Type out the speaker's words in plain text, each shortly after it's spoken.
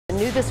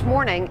New this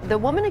morning, the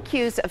woman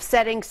accused of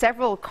setting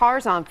several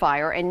cars on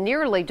fire and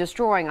nearly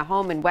destroying a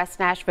home in West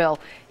Nashville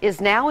is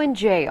now in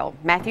jail.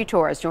 Matthew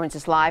Torres joins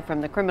us live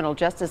from the Criminal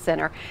Justice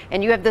Center,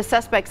 and you have the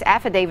suspect's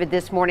affidavit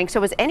this morning.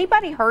 So is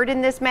anybody hurt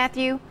in this,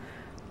 Matthew?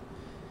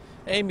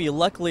 Amy,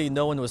 luckily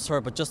no one was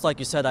hurt, but just like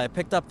you said, I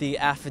picked up the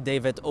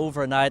affidavit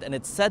overnight and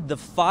it said the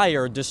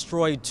fire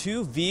destroyed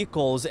 2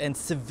 vehicles and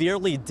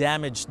severely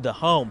damaged the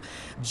home.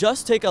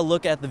 Just take a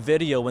look at the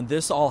video when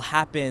this all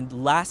happened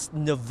last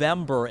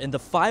November in the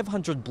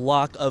 500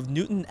 block of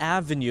Newton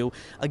Avenue,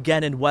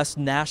 again in West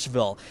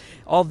Nashville.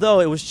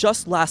 Although it was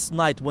just last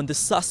night when the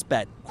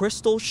suspect,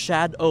 Crystal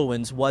Shad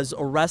Owens, was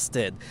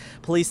arrested.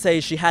 Police say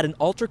she had an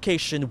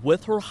altercation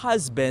with her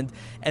husband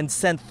and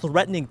sent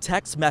threatening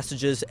text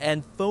messages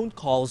and phone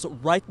calls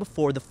right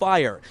before the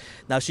fire.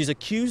 Now, she's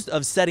accused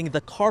of setting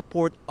the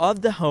carport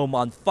of the home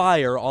on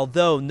fire,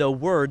 although no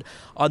word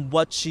on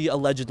what she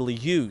allegedly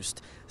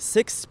used.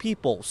 6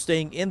 people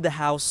staying in the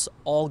house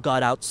all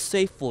got out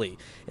safely.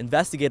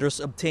 Investigators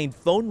obtained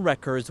phone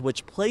records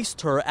which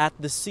placed her at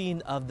the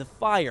scene of the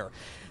fire.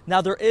 Now,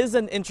 there is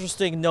an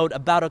interesting note.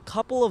 About a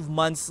couple of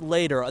months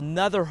later,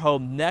 another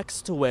home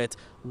next to it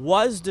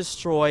was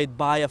destroyed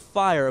by a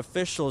fire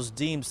officials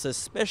deemed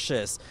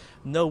suspicious.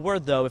 No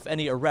word, though, if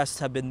any arrests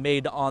have been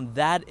made on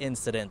that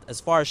incident.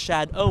 As far as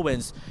Shad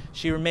Owens,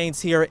 she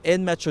remains here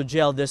in Metro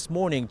Jail this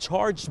morning,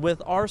 charged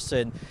with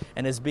arson,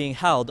 and is being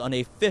held on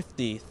a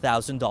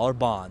 $50,000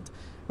 bond.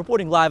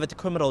 Reporting live at the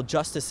Criminal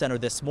Justice Center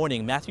this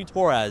morning, Matthew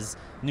Torres,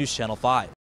 News Channel 5.